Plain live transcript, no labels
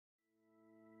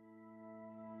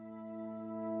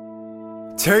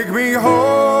Take me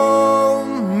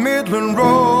home, Midland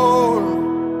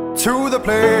Road, to the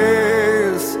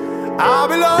place I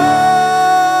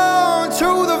belong,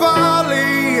 to the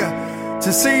valley,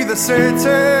 to see the city.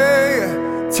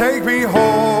 Take me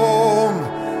home,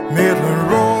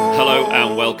 Midland Road. Hello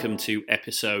and welcome to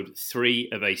episode 3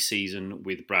 of a season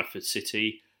with Bradford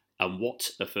City. And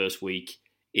what a first week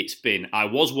it's been. I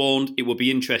was warned it would be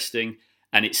interesting,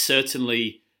 and it's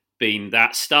certainly been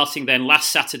that. Starting then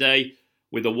last Saturday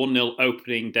with a 1-0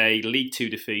 opening day League 2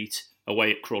 defeat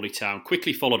away at Crawley Town,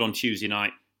 quickly followed on Tuesday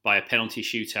night by a penalty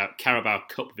shootout Carabao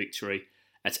Cup victory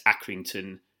at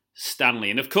Accrington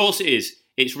Stanley. And of course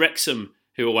it's Wrexham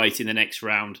who are waiting the next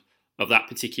round of that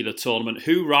particular tournament.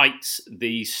 Who writes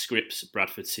these scripts,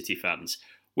 Bradford City fans?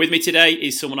 With me today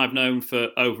is someone I've known for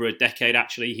over a decade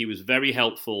actually. He was very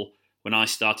helpful when I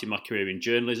started my career in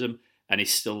journalism and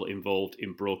is still involved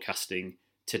in broadcasting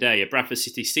today. A Bradford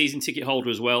City season ticket holder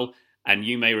as well, and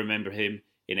you may remember him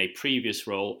in a previous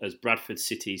role as Bradford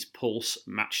City's Pulse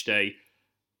Matchday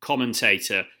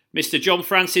commentator. Mr. Jon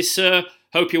Francis, sir,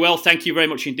 hope you're well. Thank you very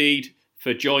much indeed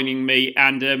for joining me.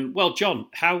 And, well, John,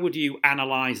 how would you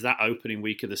analyse that opening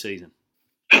week of the season?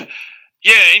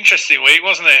 Yeah, interesting week,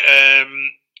 wasn't it?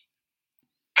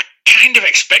 I kind of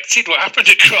expected what happened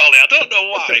at Crawley. I don't know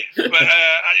why, but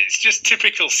it's just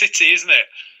typical City, isn't it?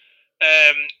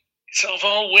 Sort of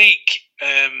all week,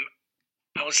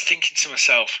 I was thinking to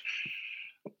myself,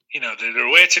 you know, they're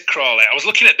away to Crawley. I was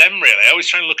looking at them, really. I was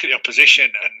trying to look at the opposition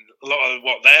and a lot of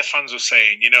what their fans were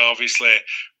saying, you know, obviously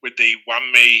with the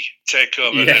whammy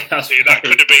takeover. Yeah, that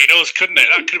could have been us, couldn't it?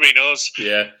 That could have been us.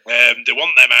 Yeah. They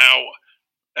want them out.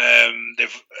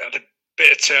 They've had a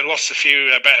bit of turn, lost a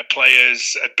few better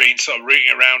players, had been sort of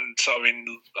rooting around sort of in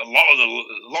a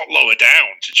lot lower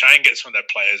down to try and get some of their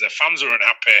players. Their fans were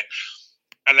unhappy.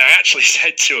 And I actually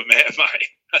said to a mate of mine,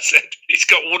 I said, it's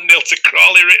got 1-0 to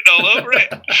Crawley written all over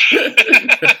it.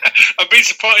 I've been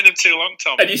supporting them too long,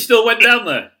 Tom. And you still went down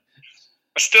there?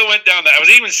 I still went down there. I was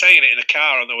even saying it in a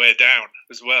car on the way down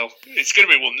as well. It's going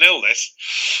to be 1-0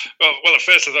 this. Well, at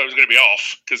first I thought it was going to be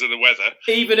off because of the weather.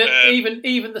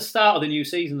 Even the start of the new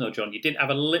season, though, John, you didn't have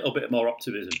a little bit more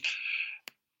optimism.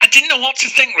 I didn't know what to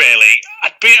think, really.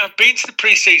 I've been to the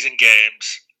pre-season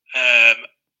games.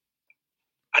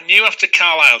 I knew after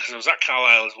Carlisle, because I was at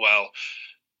Carlisle as well,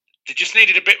 they just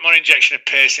needed a bit more injection of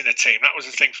pace in the team. That was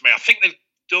the thing for me. I think they've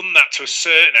done that to a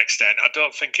certain extent. I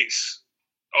don't think it's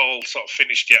all sort of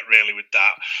finished yet, really, with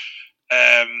that.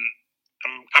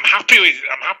 I'm happy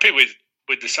with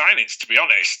the signings, to be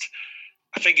honest.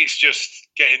 I think it's just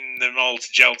getting them all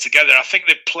to gel together. I think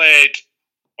they've played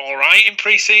all right in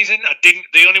pre-season.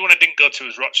 The only one I didn't go to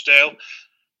was Rochdale.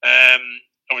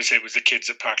 Obviously, it was the kids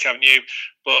at Park Avenue,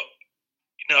 but.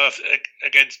 You know,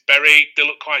 against Bury, they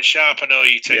look quite sharp. I know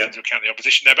you take into account the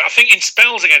opposition there, but I think in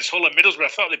spells against Hull and Middlesbrough, I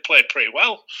thought they played pretty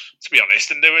well, to be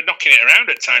honest, and they were knocking it around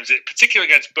at times, particularly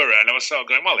against Borough, and I was sort of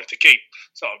going, well, if they keep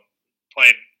sort of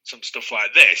playing some stuff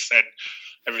like this, then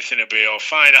everything will be all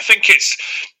fine. I think it's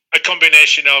a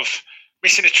combination of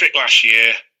missing a trick last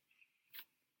year,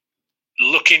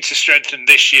 looking to strengthen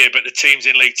this year, but the teams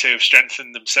in League 2 have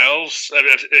strengthened themselves.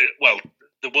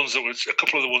 The ones that was a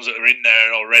couple of the ones that are in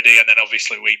there already, and then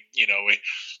obviously we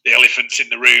the elephants in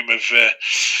the room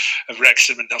of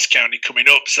Wrexham and Notts County coming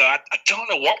up. So I don't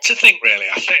know what to think, really.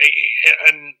 I think,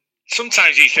 and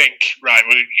sometimes you think, right,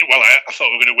 I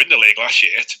thought we were going to win the league last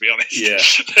year, to be honest.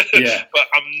 Yeah. But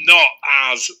I'm not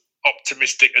as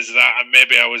optimistic as that, and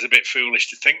maybe I was a bit foolish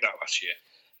to think that last year.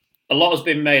 A lot has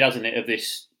been made, hasn't it, of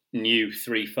this new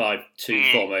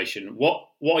 3-5-2 formation. What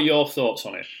are your thoughts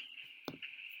on it?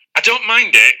 I don't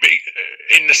mind it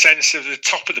in the sense of the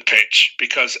top of the pitch,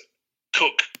 because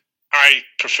Cook, I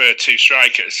prefer two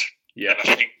strikers. Yeah. And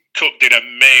I think Cook did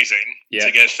amazing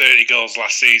to get 30 goals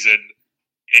last season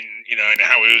in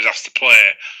how he was asked to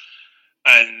play.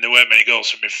 And there weren't many goals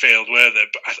from midfield, were there?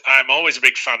 But I'm always a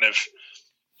big fan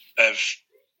of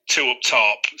two up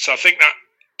top. So I think that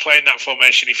playing that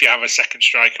formation, if you have a second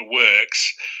striker,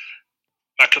 works.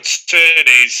 My concern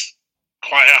is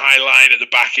quite a high line at the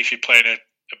back if you're playing a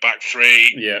back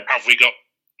three. Yeah.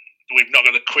 We've not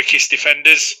got the quickest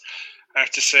defenders, I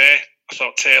have to say. I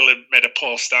thought Taylor made a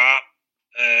poor start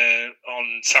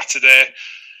on Saturday.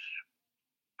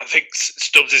 I think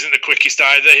Stubbs isn't the quickest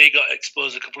either. He got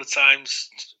exposed a couple of times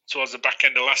towards the back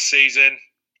end of last season,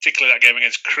 particularly that game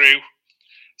against Crewe.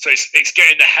 So it's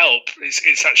getting the help.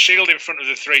 It's that shield in front of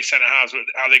the three centre halves.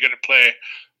 Are they going to play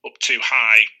up too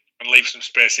high and leave some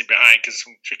space in behind? Because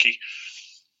some tricky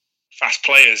fast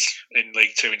players in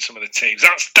League 2 in some of the teams.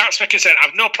 That's my concern.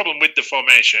 I've no problem with the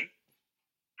formation.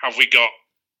 Have we got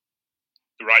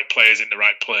the right players in the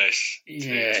right place to do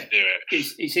it.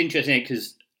 It's interesting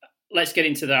because let's get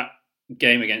into that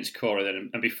game against Crawley then.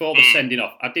 And before the sending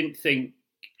off, I didn't think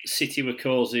City were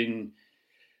causing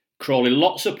Crawley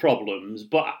lots of problems,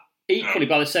 but equally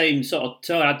by the same sort of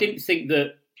tone, I didn't think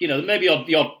that, maybe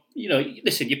the odd,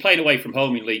 listen, you're playing away from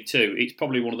home in League Two. It's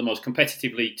probably one of the most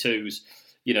competitive League Twos,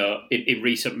 in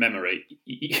recent memory.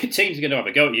 Teams are going to have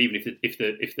a go at you, even if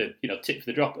the tip for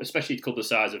the drop, especially a club the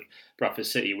size of Bradford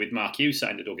City with Mark Hughes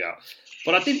sat in the dugout.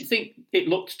 But I didn't think it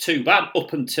looked too bad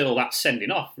up until that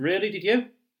sending off. Really, did you?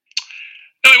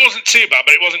 No, it wasn't too bad,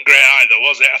 but it wasn't great either,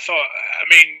 was it?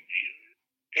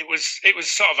 It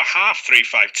was sort of a half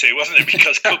 3-5-2, wasn't it?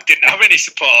 Because Cook didn't have any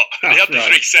support. They had the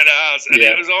three centre halves, and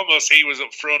it was almost he was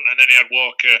up front, and then he had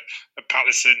Walker and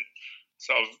Patterson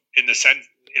sort of in the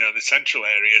central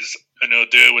areas, and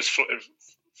O'Dour was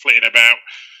flitting about.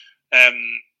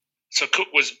 So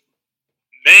Cook was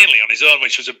mainly on his own,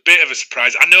 which was a bit of a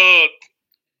surprise. I know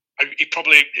he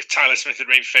probably, if Tyler Smith had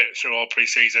been fit through all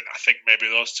pre-season, I think maybe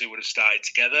those two would have started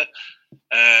together.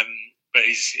 But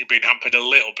he's been hampered a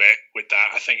little bit with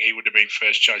that. I think he would have been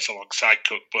first choice alongside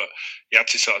Cook, but he had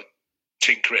to sort of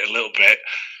tinker it a little bit.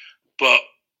 But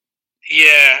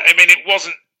yeah, it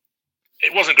wasn't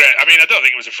great. I don't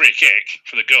think it was a free kick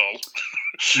for the goal.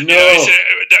 No,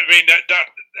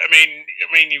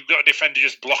 you've got a defender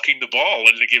just blocking the ball,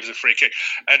 and it gives a free kick.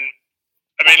 And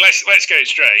let's get it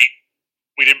straight.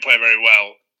 We didn't play very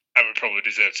well, and we probably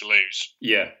deserved to lose.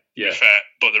 Yeah. To be fair,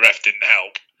 but the ref didn't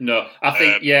help. No, I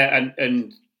think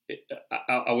and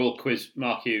I will quiz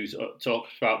Mark Hughes talk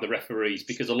about the referees,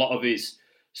 because a lot of his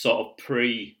sort of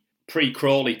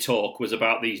pre-Crawley talk was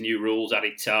about these new rules,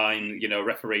 added time,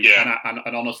 referees. Yeah.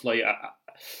 And honestly,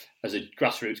 as a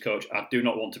grassroots coach, I do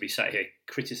not want to be sat here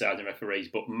criticising referees,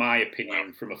 but my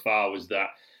opinion from afar was that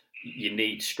you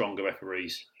need stronger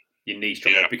referees. You need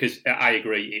stronger because I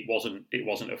agree, it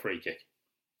wasn't a free kick.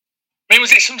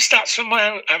 Was it some stats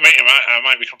somewhere? I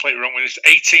might be completely wrong with this.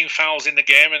 18 fouls in the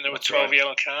game, and there were 12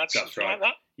 yellow cards. That's right. Like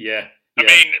that. Yeah. To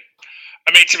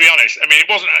be honest, it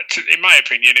wasn't. In my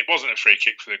opinion, it wasn't a free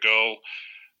kick for the goal.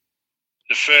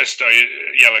 The first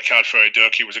yellow card for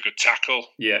Udogie was a good tackle.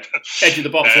 Yeah, edge of the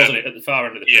box, wasn't it, at the far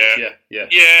end of the pitch? Yeah.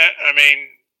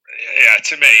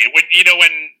 To me,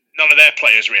 when none of their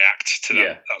players react to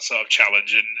that sort of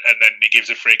challenge, and then he gives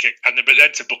a free kick, but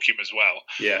then to book him as well.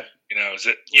 Yeah,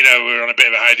 we're on a bit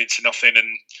of a hiding to nothing,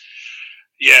 and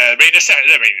you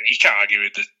can't argue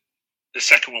with the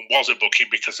second one was a booking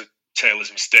because of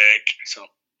Taylor's mistake. So,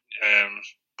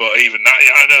 but even that,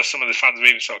 I know some of the fans have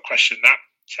even sort of questioned that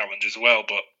challenge as well.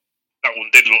 But that one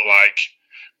did look like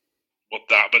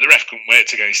that. But the ref couldn't wait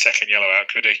to get his second yellow out,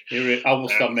 could he? I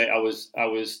must admit, I was.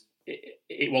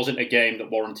 It wasn't a game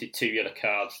that warranted 2 yellow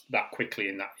cards that quickly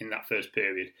in that first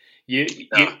period.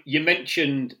 You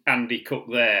mentioned Andy Cook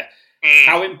there.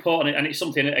 How important, and it's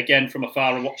something again from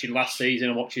afar and watching last season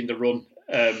and watching the run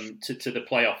to the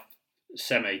playoff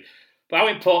semi. But how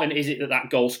important is it that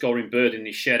goal scoring burden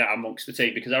is shared out amongst the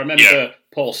team? Because I remember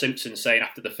Paul Simpson saying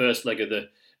after the first leg of the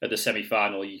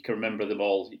semi-final, you can remember them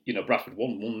all, Bradford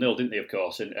won 1-0, didn't they, of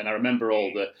course? And I remember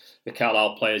all the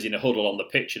Carlisle players in a huddle on the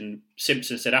pitch, and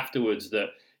Simpson said afterwards that,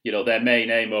 their main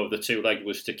aim over the 2 leg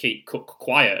was to keep Cook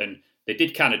quiet, and they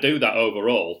did kind of do that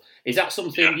overall. Is that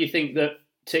something you think that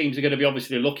teams are going to be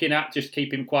obviously looking at, just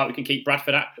keep him quiet, we can keep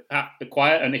Bradford at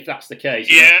quiet? And if that's the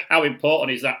case, how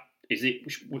important is that? Is it,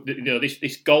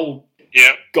 this goal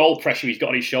pressure he's got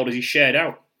on his shoulders is shared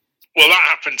out? Well, that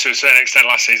happened to a certain extent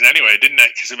last season anyway, didn't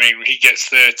it? Because, he gets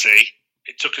 30.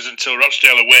 It took us until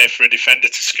Rochdale away for a defender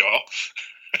to score.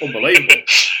 Unbelievable.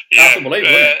 That's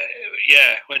unbelievable, isn't it?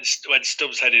 Yeah, when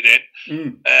Stubbs headed in.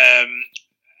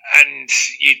 And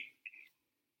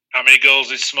how many goals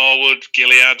did Smallwood,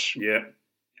 Gilead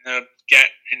get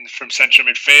in from central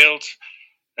midfield?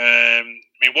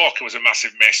 Walker was a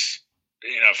massive miss,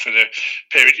 for the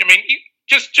period.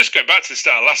 Just going back to the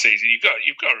start of last season, you've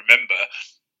got to remember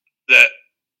that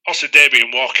Osadabi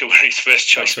and Walker were his first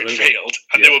choice midfield,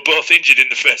 and they were both injured in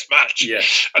the first match,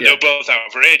 and they were both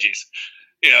out for ages.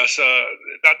 So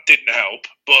that didn't help.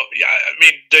 But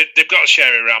they've got to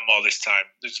share it around more this time.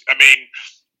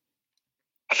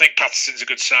 I think Patterson's a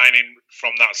good signing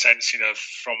from that sense,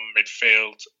 from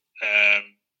midfield,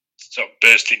 sort of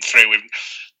bursting through.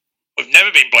 We've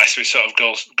never been blessed with sort of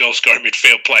goal scoring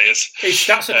midfield players. His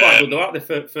stats are quite good though, aren't they,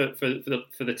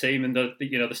 for the team, and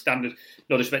the standard.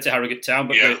 No disrespect to Harrogate Town,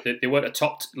 but they weren't a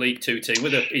top League Two team.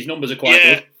 His numbers are quite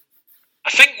good.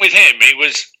 I think with him,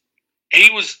 he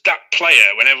was that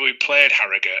player whenever we played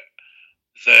Harrogate,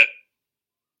 that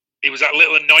he was that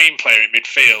little annoying player in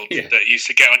midfield that used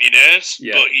to get on your nerves.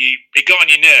 Yeah. But he got on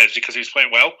your nerves because he was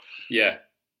playing well. Yeah.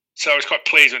 So I was quite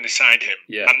pleased when they signed him.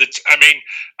 Yeah. And I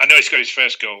know he's got his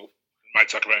first goal. I might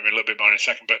talk about him a little bit more in a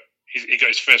second, but he got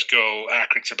his first goal at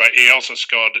Accrington. But he also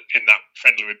scored in that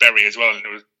friendly with Bury as well, and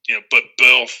it was but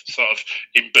both sort of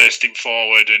in bursting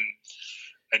forward and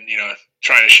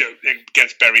trying to shoot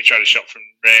against Bury, tried to shot from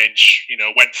range.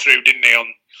 Went through, didn't he,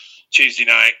 on Tuesday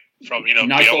night from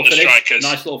nice beyond the strikers.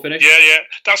 Nice little finish. Yeah,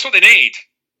 that's what they need,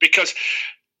 because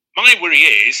my worry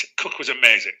is Cook was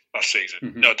amazing last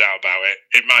season, no doubt about it.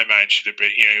 In my mind, should have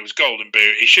been, he was Golden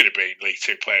Boot. He should have been League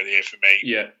Two Player of the Year for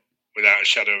me, without a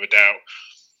shadow of a doubt.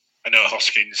 I know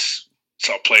Hoskins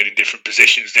sort of played in different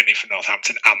positions, didn't he, for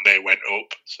Northampton, and they went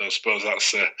up. So I suppose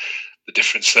that's the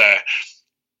difference there.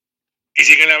 Is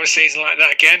he going to have a season like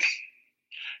that again?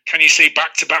 Can you see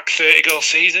back-to-back 30-goal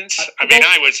seasons? I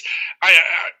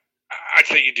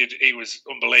think he did. He was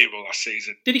unbelievable last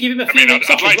season. Did he give him a few weeks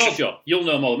off as well, John? You'll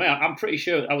know more than me. I'm pretty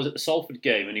sure I was at the Salford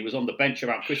game and he was on the bench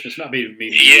around Christmas. Not being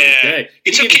day.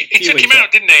 He took him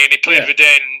out, didn't he? And he played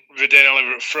Verdane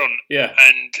Oliver up front. Yeah.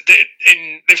 And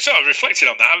they've sort of reflected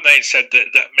on that, haven't they? And said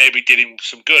that maybe did him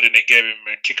some good and it gave him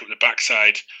a kick up the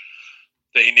backside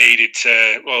that he needed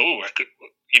to. Well,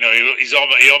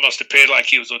 he almost appeared like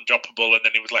he was undroppable, and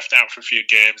then he was left out for a few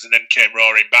games, and then came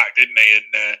roaring back, didn't he?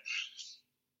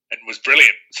 And was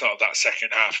brilliant sort of that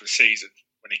second half of the season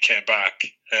when he came back.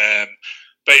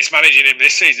 But it's managing him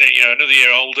this season, another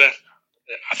year older.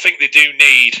 I think they do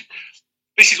need...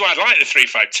 This is why I like the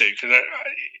 3-5-2, because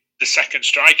the second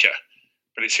striker,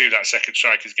 but it's who that second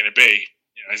striker is going to be.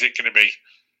 Is it going to be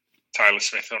Tyler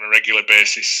Smith on a regular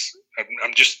basis?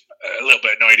 I'm just a little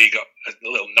bit annoyed he got a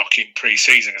little knock in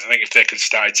pre-season, because I think if they could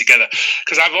start together...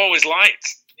 Because I've always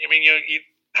liked...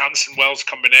 Hanson-Wells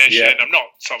combination. Yeah. I'm not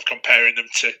sort of comparing them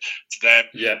to them.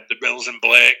 Yeah. The Mills and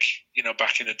Blake,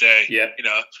 back in the day. Yeah.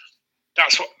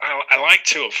 That's what I like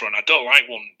two up front. I don't like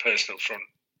one person up front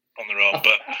on their own.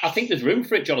 But I think there's room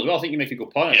for it, John, as well. I think you make a good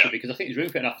point, actually, because I think there's room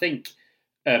for it. And I think,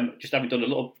 just having done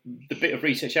the bit of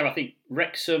research, I think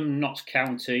Wrexham, Notts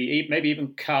County, maybe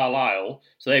even Carlisle,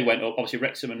 so they went up. Obviously,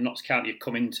 Wrexham and Notts County have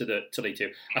come into to League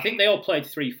Two. I think they all played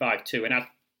 3-5-2 and had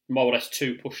more or less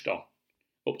two pushed on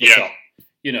up the top.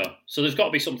 So there's got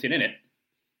to be something in it.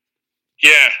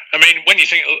 Yeah, when you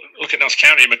look at Notts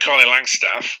County, Macaulay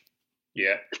Langstaff,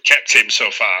 they've kept him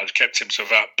so far,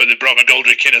 but they brought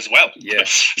McGoldrick in as well. Yeah,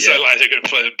 so they're going to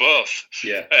play them both.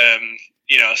 Yeah,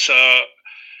 so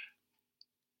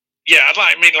yeah, I'd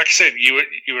like. Like I said, you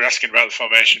were asking about the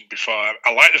formation before.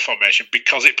 I like the formation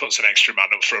because it puts an extra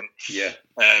man up front. Yeah,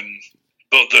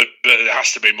 but there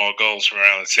has to be more goals from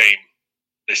around the team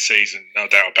this season, no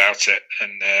doubt about it.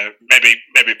 And maybe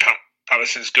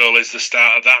Patterson's goal is the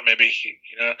start of that. Maybe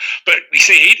but you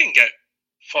see, he didn't get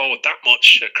forward that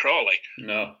much at Crawley.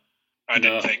 No, I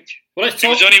didn't think. Well, let's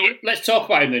talk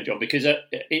about him then, John, because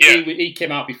he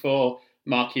came out before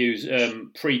Mark Hughes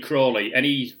pre-Crawley, and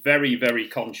he's very, very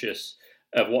conscious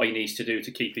of what he needs to do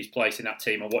to keep his place in that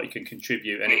team and what he can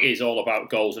contribute. And it is all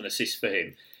about goals and assists for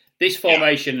him. This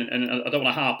formation, and I don't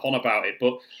want to harp on about it,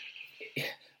 but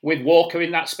with Walker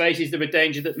in that space, is there a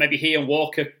danger that maybe he and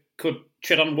Walker could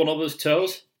tread on one another's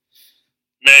toes?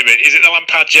 Maybe. Is it the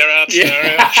Lampard-Gerrard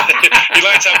scenario? You'd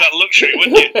like to have that luxury,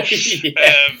 wouldn't you?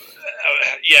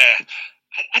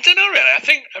 I don't know, really. I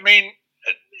think,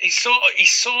 he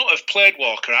sort of played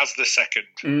Walker as the second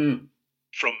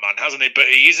front man, hasn't he? But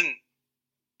he isn't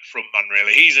front man,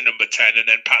 really. He's a number 10, and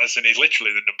then Patterson is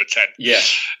literally the number 10. Yeah.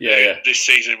 This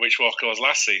season, which Walker was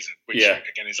last seaon, which,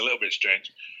 again, is a little bit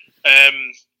strange.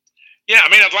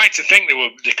 I'd like to think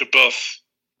they could both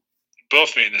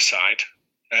be in the side,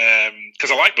 because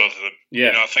I like both of them.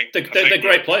 Yeah, I think they're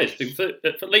great players.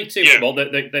 For League Two football,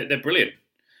 they're brilliant.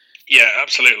 Yeah,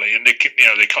 absolutely, and they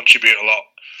contribute a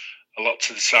lot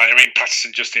to the side.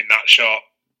 Patterson, just in that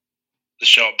the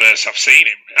short bursts I've seen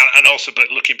him, and also, but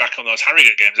looking back on those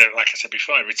Harrogate games, like I said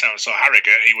before, every time I saw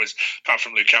Harrogate, he was, apart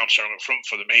from Luke Armstrong up front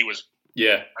for them, he was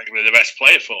arguably the best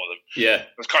player for them. Yeah,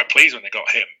 I was quite pleased when they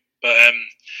got him. But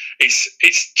it's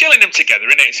gelling them together,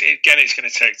 and it's going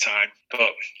to take time.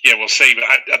 But yeah, we'll see. But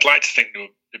I'd like to think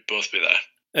they'd both be there.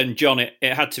 And John, it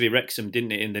had to be Wrexham,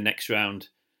 didn't it, in the next round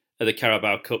of the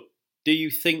Carabao Cup? Do you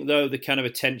think, though, the kind of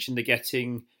attention they're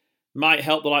getting might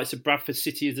help the likes of Bradford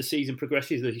City as the season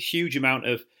progresses? There's a huge amount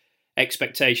of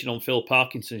expectation on Phil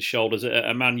Parkinson's shoulders,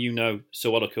 a man you know so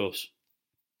well, of course.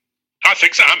 I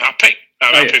think so. I'm happy.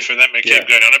 I'm happy for them to keep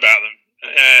going on about them.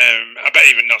 I bet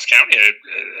even Notts County are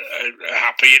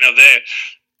happy. They're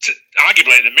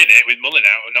arguably at the minute with Mullin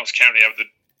out, Notts County have the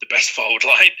best forward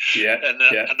line.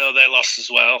 I know they lost as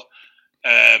well.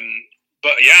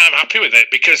 But I'm happy with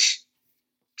it, because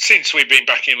since we've been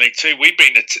back in League Two, we've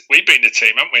been the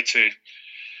team, haven't we,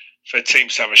 for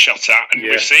teams to have a shot at, and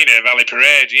we've seen it at Valley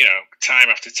Parade. Time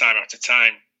after time after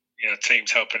time.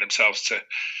 Teams helping themselves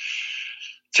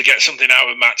to get something out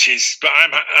of matches. But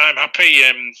I'm happy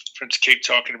for him to keep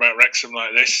talking about Wrexham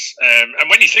like this. And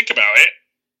when you think about it,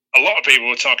 a lot of people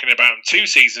were talking about him 2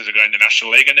 seasons ago in the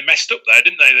National League, and they messed up there,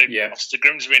 didn't they? They lost to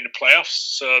Grimsby in the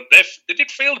playoffs, so they did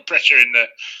feel the pressure in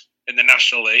the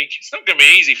National League. It's not going to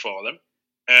be easy for them.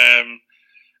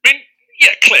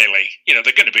 Clearly, they're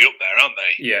going to be up there, aren't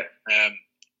they? Yeah.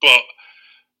 But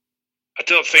I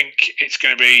don't think it's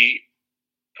going to be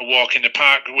a walk in the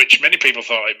park, which many people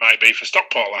thought it might be for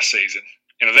Stockport last season.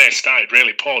 They started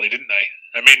really poorly, didn't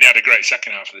they? They had a great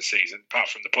second half of the season, apart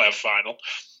from the playoff final.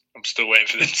 I'm still waiting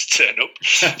for them to turn up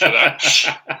for that,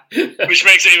 which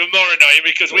makes it even more annoying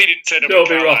because we didn't turn up at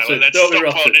Carlisle, and then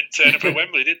Stockport didn't turn up at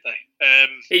Wembley, did they?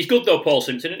 He's good though, Paul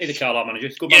Simpson, isn't he, the Carlisle manager?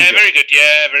 He's a good Yeah, manager. very good.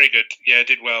 Yeah, very good. Yeah,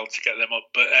 did well to get them up.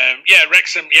 But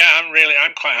Wrexham. Yeah,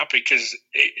 I'm quite happy because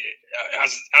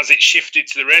as it shifted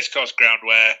to the racecourse ground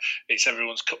where it's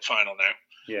everyone's cup final now.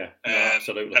 Yeah,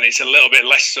 absolutely. And it's a little bit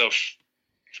less so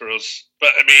for us.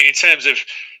 But in terms of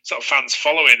sort of fans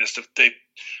following and stuff, the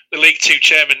League Two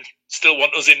chairman still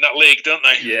want us in that league, don't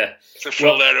they? Yeah. To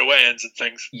fill their away ends and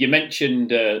things. You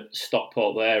mentioned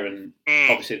Stockport there, and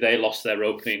obviously they lost their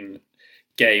opening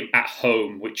game at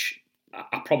home, which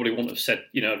I probably wouldn't have said,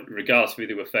 regardless of who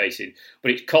they were facing.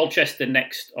 But it's Colchester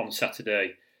next on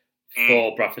Saturday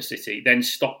for Bradford City, then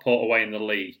Stockport away in the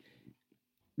league.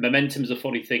 Momentum's a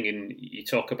funny thing, and you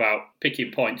talk about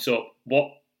picking points up.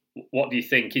 What do you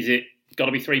think? Is it got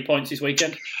to be 3 points this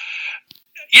weekend?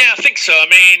 Yeah, I think so.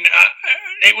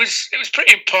 It was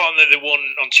pretty important that they won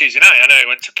on Tuesday night. I know it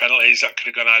went to penalties. That could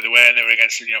have gone either way, and they were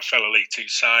against fellow League Two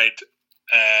side.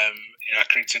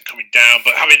 Accrington coming down,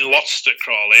 but having lost at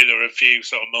Crawley, there were a few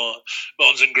sort of more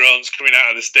moans and groans coming out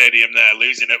of the stadium there,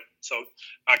 losing it. So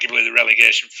arguably the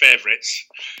relegation favourites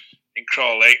in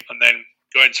Crawley, and then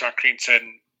going to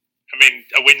Accrington.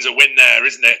 A win's a win there,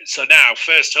 isn't it? So now,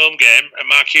 first home game, and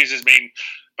Mark Hughes has been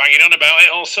banging on about it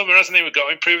all summer, hasn't he? We've got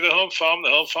to improve the home form. The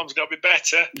home form's got to be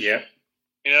better. Yeah.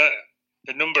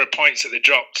 The number of points that they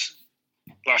dropped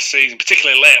last season,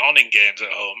 particularly late on in games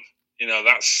at home,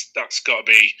 that's got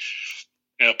to be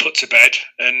put to bed.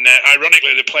 And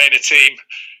ironically, they're playing a team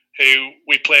who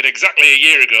we played exactly a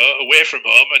year ago away from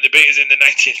home, and they beat us in the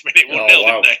 90th minute 1-0,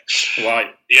 didn't they?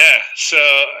 Right. Yeah. So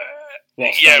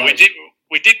we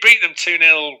did beat them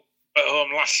 2-0 at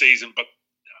home last season, but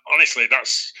honestly,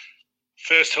 that's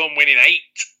first home win in 8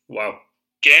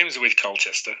 games with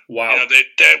Colchester. Wow.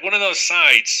 They're one of those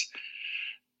sides.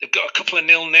 They've got a couple of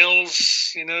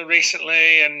 0-0s,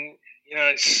 recently, and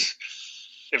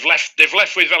they've left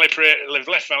with Valley Parade. They've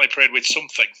left Valley Parade with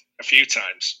something a few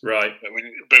times. Right. But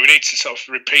we need to sort of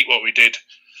repeat what we did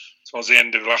towards the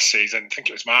end of last season. I think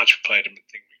it was March we played them.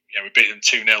 We beat them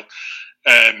 2-0.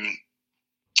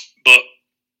 But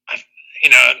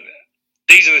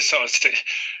these are the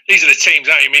teams.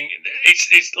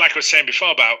 It's like I was saying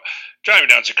before about driving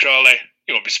down to Crawley.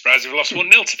 You won't be surprised if we lost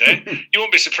 1-0 today. You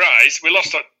won't be surprised we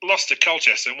lost to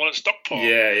Colchester and won at Stockport.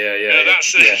 Yeah.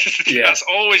 That's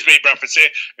always been Bradford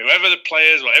City. Whoever the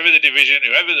players, whatever the division,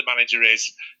 whoever the manager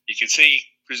is, you can see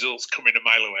results coming a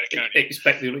mile away, can't you?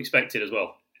 Expected as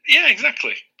well. Yeah,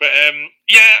 exactly. But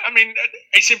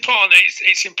it's important.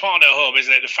 It's important at home,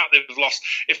 isn't it? The fact that they've lost.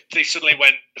 If they suddenly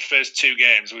went the first 2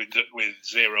 games with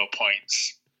 0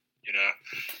 points,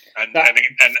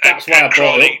 that's why I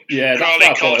brought it up.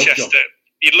 Crawley, Colchester.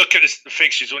 You'd look at the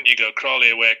fixtures, wouldn't you? Go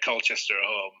Crawley away, Colchester at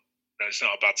home. It's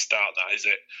not a bad start, that is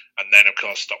it? And then of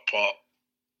course Stockport.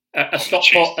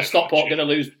 Stockport going to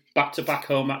lose back-to-back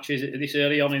home matches this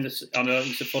early on in the. I know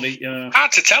it's a funny.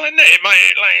 Hard to tell, isn't it?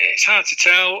 It's hard to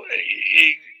tell.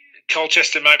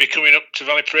 Colchester might be coming up to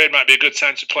Valley Parade. Might be a good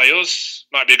time to play us.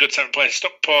 Might be a good time to play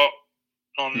Stockport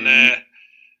on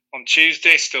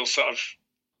Tuesday. Still sort of.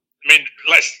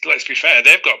 Let's be fair.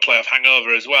 They've got a playoff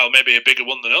hangover as well. Maybe a bigger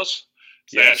one than us.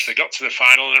 So they actually got to the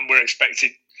final, and we're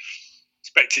expected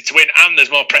to win. And there's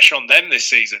more pressure on them this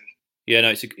season. Yeah, no,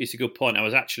 it's a good point. I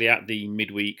was actually at the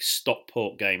midweek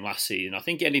Stockport game last season. I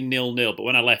think it ended 0-0, but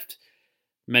when I left,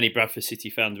 many Bradford City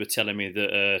fans were telling me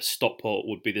that Stockport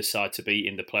would be the side to beat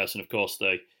in the playoffs, and of course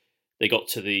they got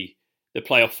to the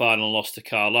playoff final and lost to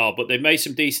Carlisle. But they've made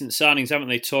some decent signings, haven't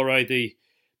they? Torre, the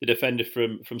defender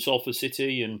from Salford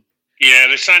City, and yeah,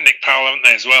 they've signed Nick Powell, haven't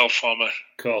they, as well? Former, of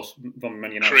course, from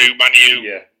Man United. Crew, Man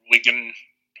U, Wigan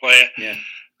player. Yeah,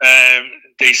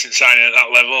 decent signing at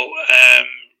that level.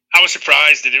 I was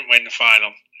surprised they didn't win the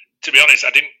final. To be honest,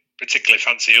 I didn't particularly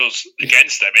fancy us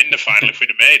against them in the final if we'd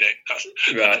have made it.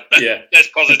 Right, yeah. There's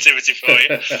positivity for you.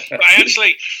 But I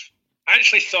I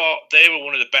actually thought they were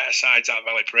one of the better sides at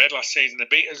Valley Parade last season. They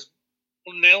beat us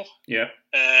 1-0. Yeah.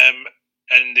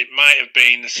 And it might have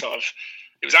been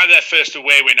it was either their first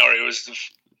away win or it was the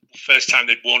first time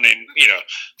they'd won in,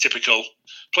 typical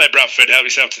play Bradford, help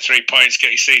yourself to 3 points,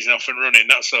 get your season off and running.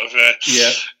 That sort of that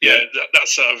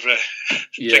sort of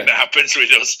thing that happens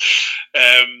with us.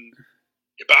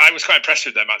 But I was quite impressed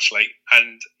with them actually,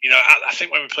 and I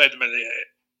think when we played them at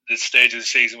the stage of the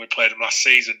season we played them last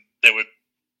season, they were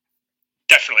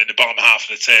definitely in the bottom half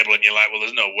of the table, and you're like, well,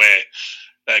 there's no way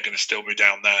they're going to still be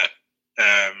down there.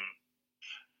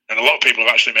 And a lot of people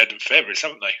have actually made them favourites,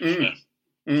 haven't they,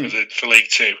 for League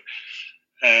Two?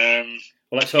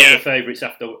 Well, let's hope they're favourites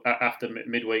after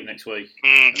midweek next week.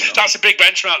 That's a big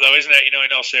benchmark, though, isn't it?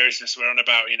 In all seriousness, we're on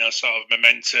about sort of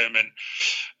momentum and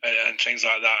things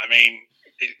like that. I mean,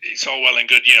 it's all well and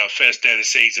good. First day of the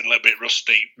season, a little bit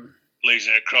rusty,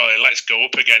 losing at Crawley. Let's go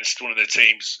up against one of the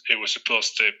teams who were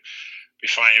supposed to be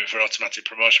fighting for automatic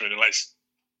promotion with, and let's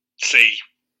see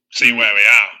where we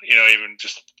are. Even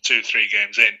just 2-3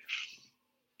 games in.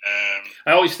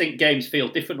 I always think games feel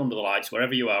different under the lights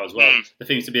wherever you are as well. There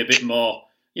seems to be a bit more,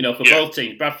 for both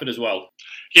teams, Bradford as well.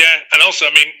 Yeah, and also,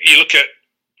 you look at,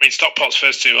 Stockport's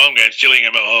first 2 home games,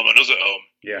 Gillingham at home and us at home.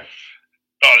 Yeah.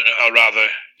 Or rather,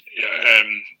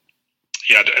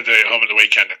 they're at home at the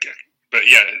weekend. But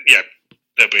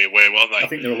they'll be away, won't they? I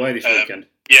think they're away this weekend.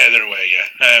 Yeah, they're away,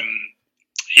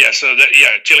 so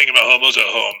Gillingham at home, us at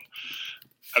home.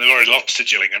 And they've already lost to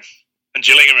Gillingham. And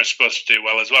Gillingham are supposed to do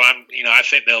well as well. I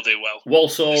think they'll do well.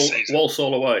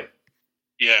 Walsall away.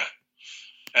 Yeah.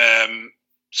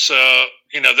 So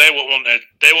they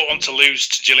won't want to lose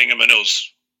to Gillingham and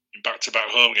us in back-to-back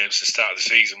home games to start the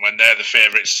season when they're the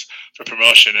favourites for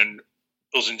promotion, and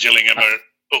us and Gillingham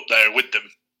are up there with them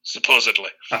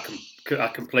supposedly. I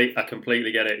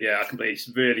completely get it. Yeah, it's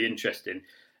really interesting.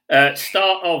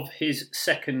 Start of his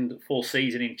second full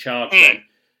season in charge then.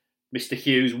 Mr.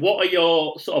 Hughes, what are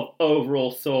your sort of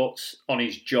overall thoughts on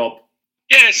his job?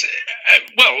 Yes,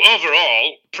 well,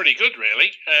 overall, pretty good, really.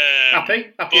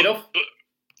 Happy enough? But,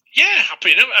 yeah,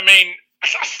 happy enough. I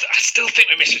still think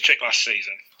we missed a trick last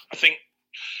season. I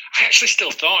actually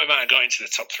still thought we might have got into the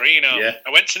top 3. Yeah. I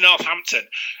went to Northampton.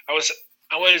 I went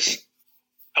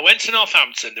to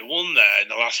Northampton. They won there in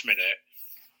the last minute,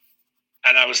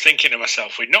 and I was thinking to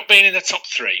myself, we'd not been in the top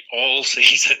 3 all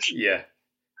season. Yeah.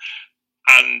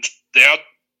 And they had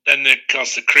then, of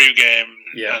course, the Crewe game,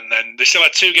 and then they still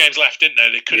had 2 games left, didn't they?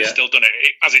 They could have still done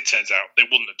it. As it turns out, they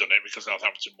wouldn't have done it because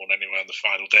Northampton won anyway on the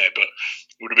final day, but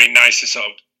it would have been nice to sort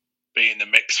of be in the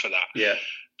mix for that. Yeah.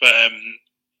 But,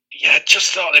 I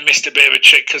just thought they missed a bit of a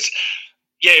trick because,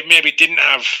 maybe didn't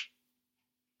have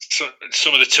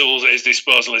some of the tools at his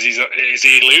disposal as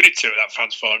he alluded to at that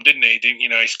fans forum, didn't he?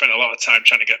 He spent a lot of time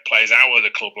trying to get players out of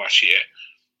the club last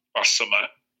summer,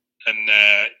 and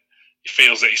he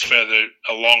feels that he's further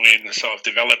along in the sort of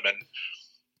development.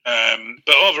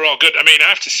 But overall, good. I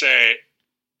have to say,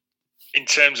 in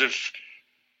terms of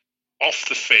off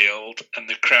the field and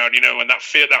the crowd, when that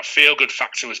feel good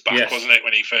factor was back, wasn't it,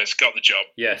 when he first got the job?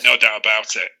 Yes. No doubt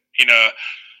about it.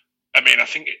 I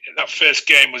think that first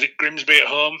game, was it Grimsby at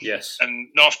home? Yes. And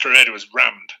North Parade was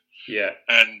rammed. Yeah.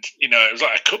 And, it was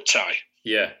like a cup tie.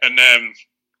 Yeah. And,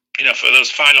 for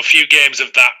those final few games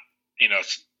of that,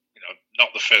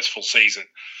 not the first full season.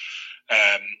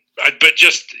 But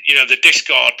just, the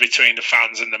discord between the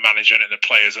fans and the manager and the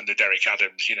players under Derek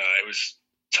Adams, it was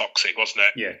toxic, wasn't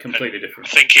it? Yeah, completely different.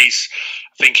 I think he's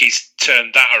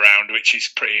turned that around, which is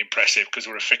pretty impressive because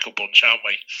we're a fickle bunch, aren't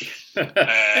we?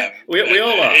 We all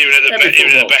are. Even at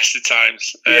the best of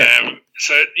times. Yeah.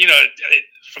 So,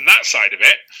 from that side of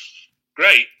it,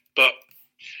 great. But,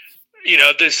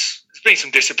 there's been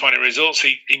some disappointing results.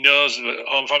 He knows that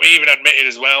home form. He even admitted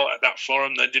as well at that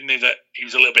forum that, didn't he, that he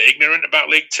was a little bit ignorant about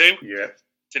League Two. Yeah.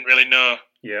 Didn't really know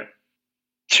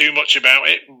too much about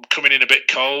it, coming in a bit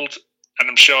cold. And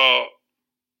I'm sure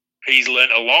he's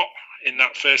learnt a lot in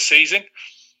that first season.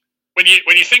 When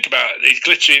you think about it, his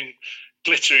glittering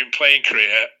playing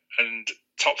career and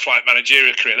top flight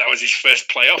managerial career, that was his first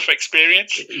playoff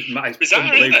experience. It's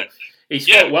bizarre, isn't it? He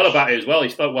spoke well about it as well. He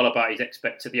spoke well about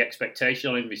the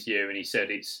expectation on him this year, and he said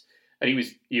he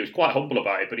was quite humble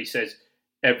about it. But he says,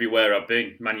 everywhere I've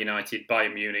been, Man United,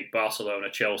 Bayern Munich, Barcelona,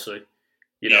 Chelsea,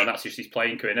 and that's just his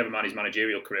playing career. Never mind his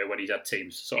managerial career when he's had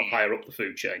teams sort of higher up the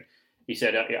food chain. He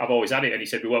said, I've always had it, and he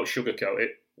said we won't sugarcoat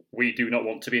it. We do not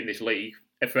want to be in this league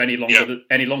for any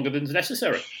longer than's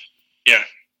necessary. Yeah,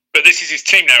 but this is his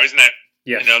team now, isn't it?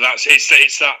 Yeah,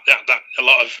 it's that a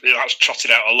lot of that's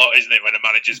trotted out a lot, isn't it? When a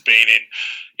manager's been in,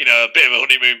 a bit of a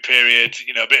honeymoon period,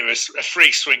 a bit of a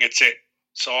free swing at it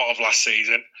sort of last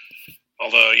season,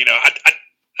 Although,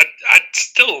 I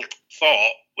still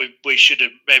thought we should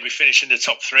have maybe finished in the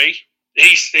top three.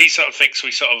 He sort of thinks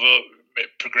we sort of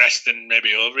progressed and maybe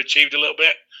overachieved a little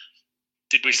bit.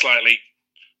 Did we slightly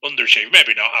underachieve?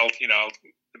 Maybe not. I'll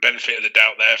the benefit of the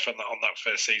doubt there on that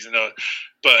first season.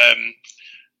 But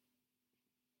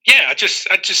I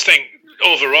just think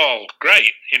overall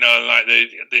great. Like the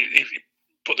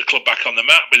put the club back on the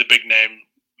map with a big name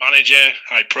manager,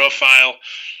 high profile,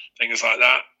 things like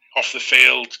that. Off the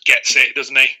field, gets it,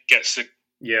 doesn't he? Gets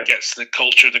the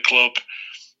culture of the club,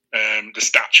 the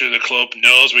stature of the club.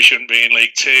 Knows we shouldn't be in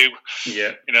League Two.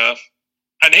 Yeah,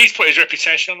 and he's put his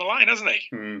reputation on the line, hasn't he?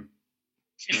 Mm.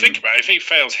 You think about it, if he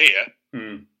fails here,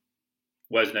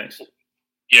 where's next?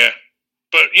 Yeah,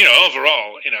 but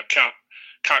overall,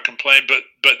 can't complain.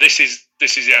 But this is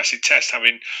the acid test.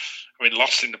 Having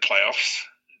lost in the playoffs,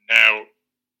 now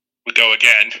we go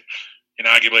again in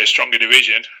arguably a stronger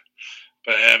division.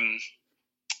 But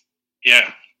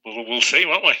we'll see,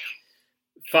 won't we?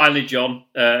 Finally, John,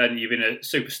 and you've been a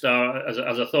superstar as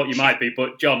I thought you might be.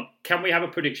 But John, can we have a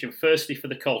prediction? Firstly, for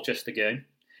the Colchester game,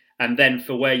 and then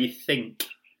for where you think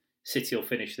City will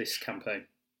finish this campaign.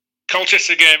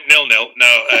 Colchester game 0-0.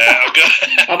 No, I'll go.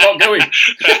 I'm not going.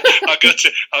 I'll go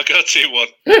 2-1.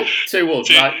 2-1.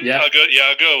 Right? Yeah.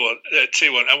 I'll go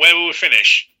 2-1. And where will we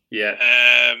finish? Yeah.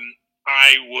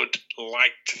 I would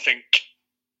like to think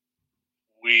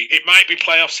it might be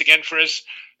playoffs again for us,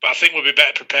 but I think we'll be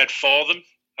better prepared for them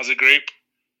as a group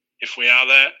if we are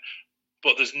there.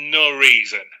 But there's no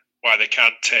reason why they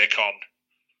can't take on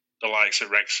the likes of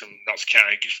Wrexham, Notts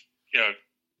County.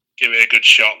 Give it a good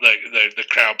shot. The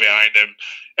crowd behind them,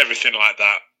 everything like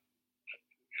that.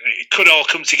 It could all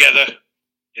come together.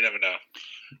 You never know.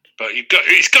 But you've got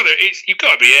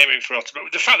to be aiming for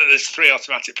the fact that there's 3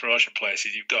 automatic promotion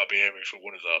places. You've got to be aiming for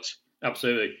one of those.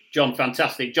 Absolutely, John.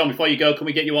 Fantastic, John. Before you go, can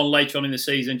we get you on later on in the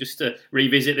season just to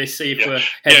revisit this, see if we're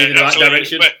heading in the right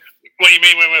direction? What do you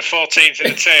mean when we're 14th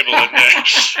in the table and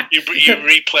you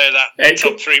replay that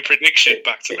top 3 prediction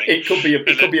back to me? It could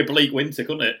be a bleak winter,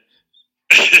 couldn't it?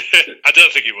 I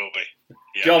don't think it will be.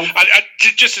 Yeah. John,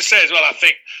 just to say as well, I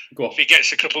think if he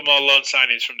gets a couple more loan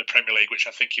signings from the Premier League, which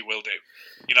I think he will do,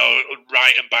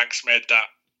 Wright and Banks made that.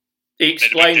 He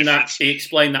explained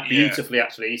that beautifully. Yeah.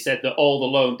 Actually, he said that all the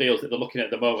loan deals that they're looking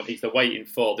at the moment, they're waiting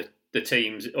for the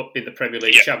teams up in the Premier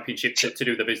League Championship to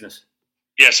do the business.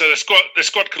 Yeah, so the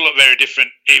squad could look very different,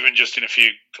 even just in a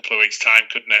couple of weeks' time,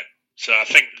 couldn't it? So I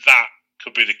think that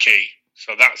could be the key.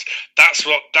 So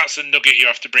that's a nugget you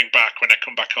have to bring back when I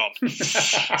come back on,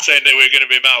 saying that we're going to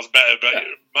be miles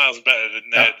better than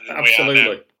we are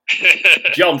now.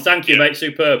 John, thank you, mate.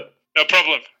 Superb. No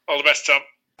problem. All the best, Tom.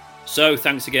 So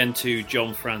thanks again to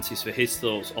Jon Francis for his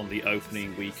thoughts on the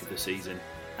opening week of the season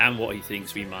and what he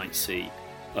thinks we might see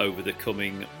over the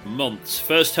coming months.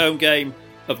 First home game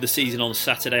of the season on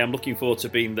Saturday. I'm looking forward to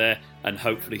being there and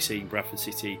hopefully seeing Bradford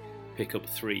City pick up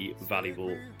 3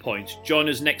 valuable points. Join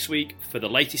us next week for the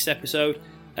latest episode,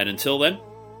 and until then,